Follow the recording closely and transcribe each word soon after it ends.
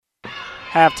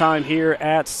Halftime here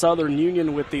at Southern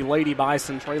Union with the Lady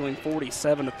Bison trailing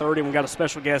 47-30. We've got a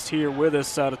special guest here with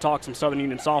us to talk some Southern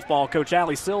Union softball. Coach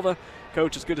Silva.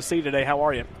 Coach, it's good to see you today. How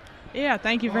are you? Yeah,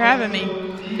 thank you for having me.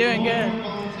 I'm doing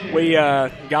good. We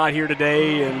got here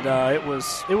today, and it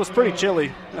was pretty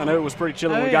chilly. I know it was pretty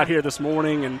chilly when we got here this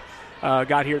morning, and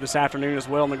got here this afternoon as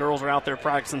well, and the girls are out there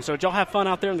practicing. So did y'all have fun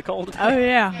out there in the cold today? Oh,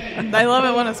 yeah. They love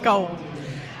it when it's cold.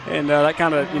 And that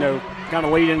kind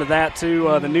of lead into that, too.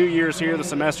 The New Year's here, the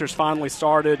semester's finally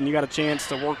started, and you got a chance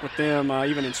to work with them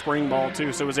even in spring ball,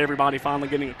 too. So is everybody finally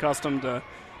getting accustomed to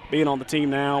being on the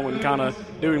team now and kind of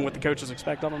doing what the coaches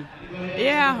expect of them?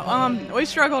 Yeah, we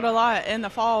struggled a lot in the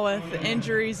fall with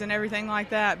injuries and everything like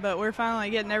that, but we're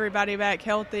finally getting everybody back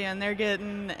healthy, and they're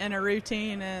getting in a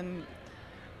routine, and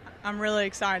I'm really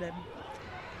excited.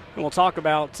 And we'll talk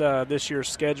about this year's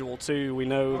schedule, too. We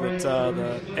know that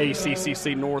the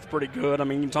ACCC North pretty good. I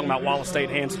mean, you're talking about Wallace State,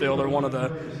 Hansfield. They're one of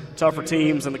the tougher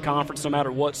teams in the conference, no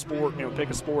matter what sport. Pick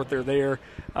a sport, they're there.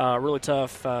 Really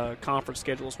tough conference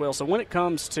schedule as well. So when it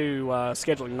comes to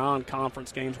scheduling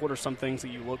non-conference games, what are some things that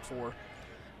you look for?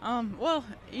 Well,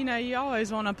 you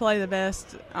always want to play the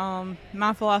best.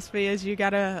 My philosophy is you got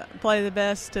to play the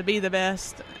best to be the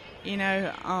best,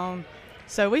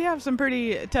 So we have some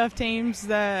pretty tough teams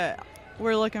that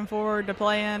we're looking forward to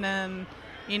playing and,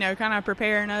 kind of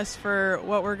preparing us for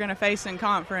what we're going to face in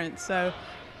conference. So,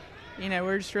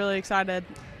 we're just really excited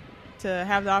to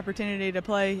have the opportunity to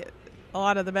play a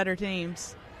lot of the better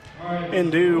teams.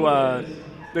 And do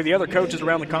the other coaches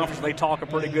around the conference, they talk a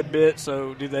pretty good bit,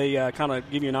 so do they kind of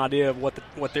give you an idea of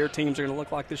what their teams are going to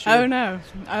look like this year? Oh, no.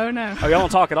 Oh, y'all don't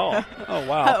talk at all? Oh,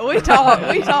 wow. We talk.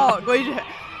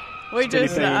 We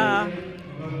just we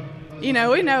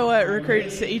know what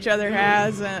recruits each other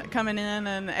has coming in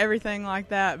and everything like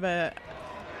that, but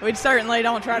we certainly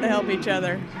don't try to help each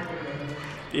other.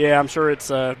 Yeah, I'm sure it's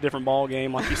a different ball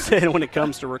game, like you said, when it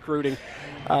comes to recruiting.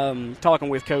 Talking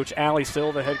with Coach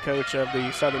Silva, head coach of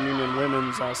the Southern Union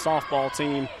women's softball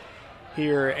team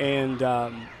here, and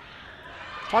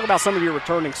talk about some of your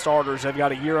returning starters. They've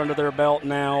got a year under their belt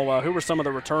now. Who are some of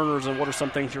the returners, and what are some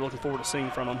things you're looking forward to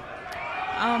seeing from them?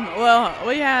 Well,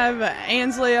 we have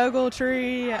Ansley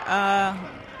Ogletree.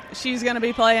 She's going to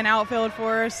be playing outfield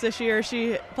for us this year.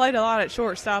 She played a lot at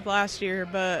shortstop last year,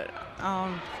 but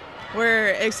we're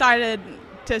excited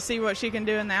to see what she can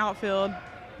do in the outfield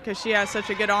because she has such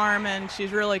a good arm and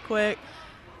she's really quick.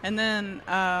 And then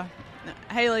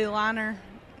Haley Liner,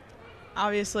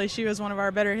 obviously she was one of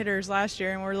our better hitters last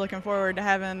year, and we're looking forward to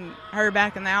having her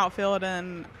back in the outfield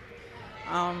and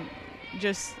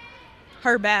just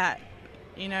her bat.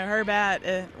 Her bat,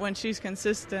 when she's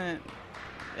consistent,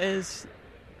 is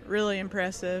really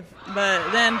impressive.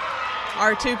 But then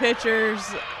our two pitchers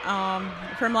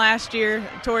from last year,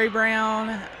 Tori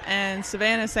Brown and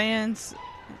Savannah Sands,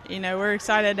 we're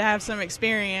excited to have some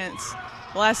experience.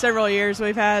 The last several years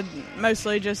we've had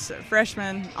mostly just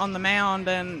freshmen on the mound,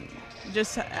 and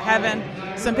just having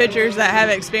some pitchers that have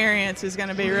experience is going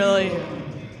to be really,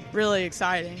 really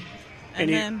exciting. And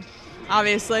then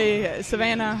obviously,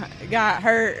 Savannah got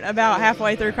hurt about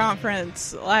halfway through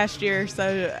conference last year,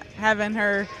 so having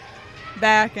her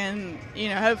back and,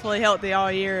 hopefully healthy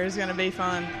all year is going to be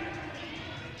fun.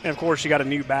 And, of course, you got a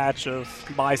new batch of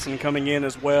Bison coming in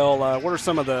as well. What are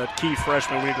some of the key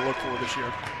freshmen we need to look for this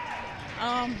year?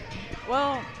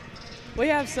 Well, we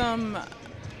have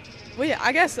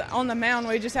I guess on the mound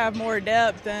we just have more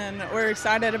depth, and we're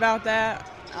excited about that.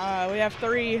 We have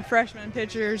 3 freshman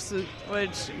pitchers,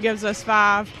 which gives us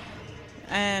 5.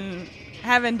 And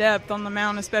having depth on the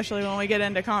mound, especially when we get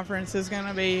into conference, is going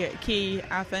to be key,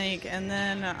 I think. And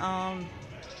then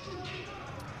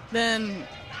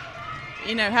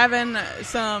having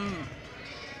some,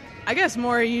 I guess,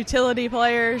 more utility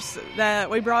players that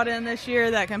we brought in this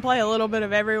year that can play a little bit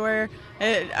of everywhere.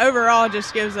 It overall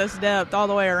just gives us depth all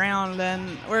the way around,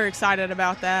 and we're excited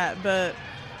about that. But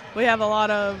we have a lot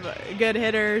of good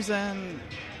hitters and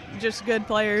just good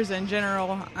players in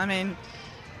general. I mean,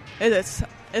 it's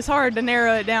hard to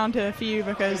narrow it down to a few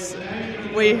because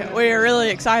we are really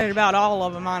excited about all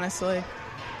of them, honestly.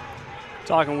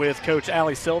 Talking with Coach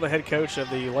Silva, head coach of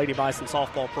the Lady Bison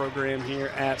softball program here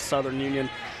at Southern Union.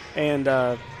 And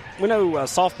we know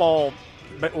softball,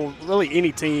 but really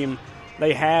any team,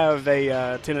 they have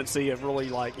a tendency of really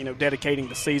dedicating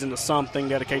the season to something,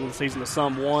 dedicating the season to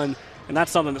someone. And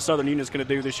that's something that Southern Union is going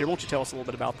to do this year. Why don't you tell us a little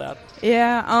bit about that?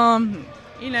 Yeah,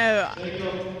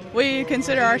 we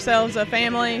consider ourselves a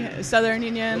family, Southern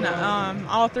Union,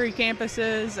 all 3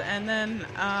 campuses. And then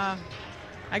I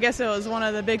guess it was one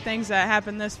of the big things that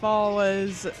happened this fall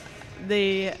was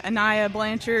the Anaya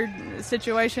Blanchard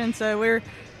situation. So we're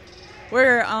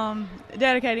we're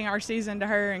dedicating our season to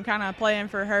her and kind of playing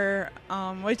for her.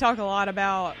 We talk a lot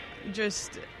about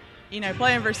just,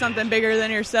 playing for something bigger than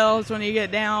yourselves when you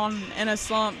get down in a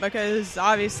slump, because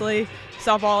obviously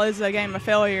softball is a game of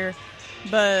failure.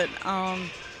 But,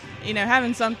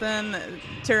 having something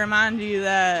to remind you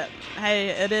that, hey,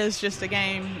 it is just a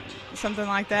game, something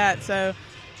like that. So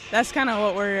that's kind of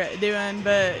what we're doing,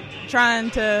 but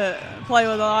trying to play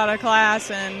with a lot of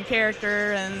class and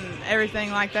character and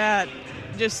everything like that,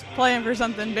 just playing for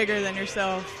something bigger than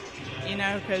yourself,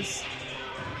 because,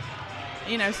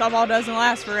 softball doesn't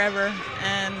last forever,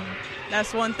 and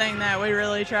that's one thing that we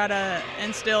really try to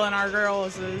instill in our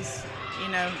girls is,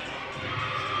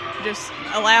 just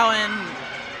allowing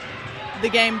the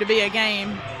game to be a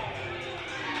game.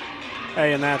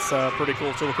 Hey, and that's pretty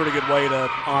cool, too. A pretty good way to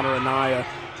honor Anaya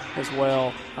as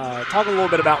well. Talking a little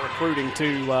bit about recruiting,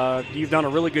 too. You've done a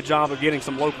really good job of getting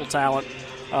some local talent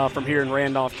from here in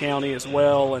Randolph County as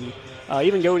well, and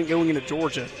even going into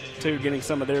Georgia, too, getting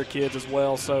some of their kids as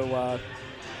well. So,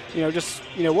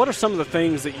 what are some of the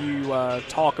things that you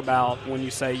talk about when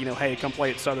you say, hey, come play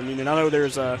at Southern Union? I know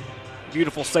there's a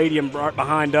beautiful stadium right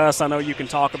behind us. I know you can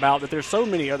talk about that. There's so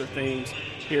many other things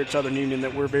here at Southern Union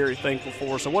that we're very thankful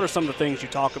for. So what are some of the things you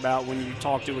talk about when you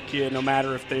talk to a kid, no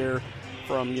matter if they're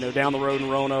from, down the road in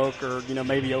Roanoke or,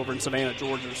 maybe over in Savannah,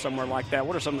 Georgia or somewhere like that?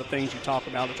 What are some of the things you talk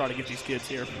about to try to get these kids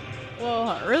here?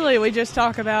 Well, really, we just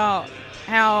talk about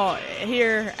how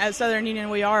here at Southern Union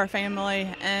we are a family.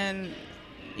 And,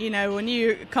 when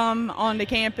you come onto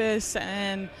campus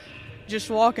and just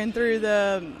walking through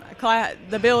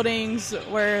the buildings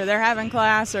where they're having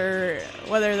class, or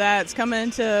whether that's coming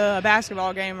to a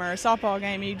basketball game or a softball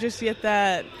game, you just get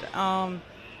that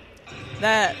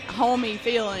that homey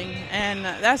feeling. And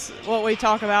that's what we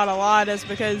talk about a lot, is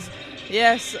because,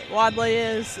 yes, Wadley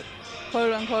is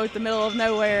quote-unquote the middle of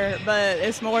nowhere, but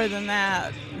it's more than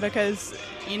that, because,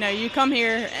 you come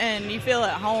here and you feel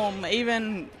at home.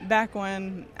 Even back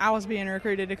when I was being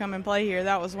recruited to come and play here,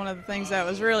 that was one of the things that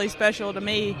was really special to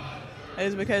me,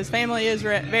 is because family is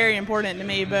very important to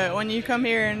me. But when you come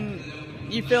here and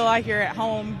you feel like you're at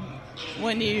home,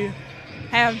 when you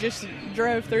have just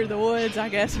drove through the woods, I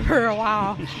guess, for a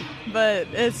while. But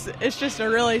it's just a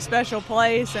really special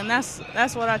place, and that's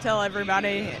what I tell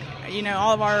everybody,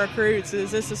 all of our recruits,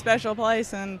 is it's a special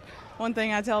place. And one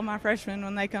thing I tell my freshmen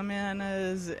when they come in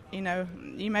is,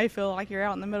 you may feel like you're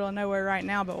out in the middle of nowhere right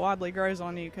now, but Wadley grows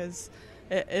on you, because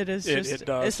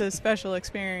it's a special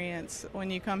experience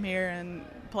when you come here and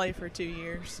play for 2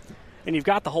 years. And you've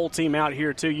got the whole team out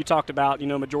here, too. You talked about,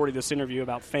 majority of this interview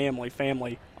about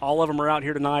family. All of them are out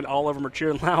here tonight. All of them are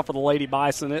cheering loud for the Lady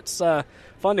Bison. It's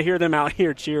fun to hear them out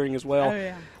here cheering as well.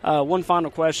 Oh, yeah. One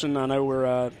final question. I know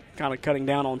we're kind of cutting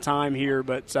down on time here,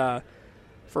 but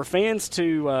for fans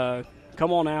to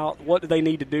come on out, what do they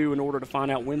need to do in order to find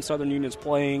out when Southern Union's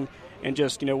playing, and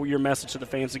just, your message to the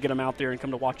fans to get them out there and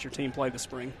come to watch your team play this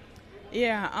spring?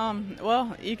 Yeah,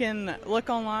 well, you can look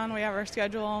online. We have our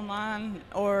schedule online,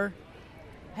 or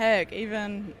heck,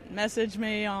 even message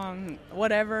me on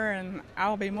whatever, and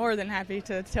I'll be more than happy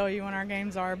to tell you when our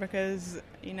games are, because,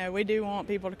 we do want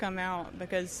people to come out,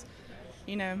 because,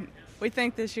 we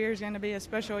think this year is going to be a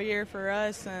special year for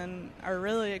us, and are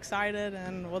really excited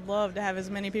and would love to have as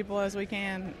many people as we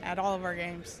can at all of our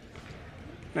games.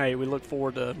 Hey, we look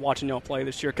forward to watching y'all play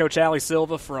this year. Coach Allie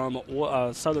Silva from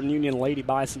Southern Union Lady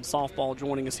Bison softball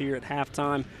joining us here at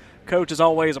halftime. Coach, as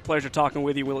always, a pleasure talking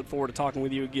with you. We look forward to talking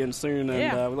with you again soon,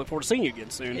 and we look forward to seeing you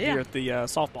again soon here at the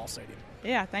softball stadium.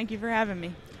 Yeah, thank you for having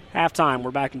me. Halftime,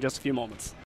 we're back in just a few moments.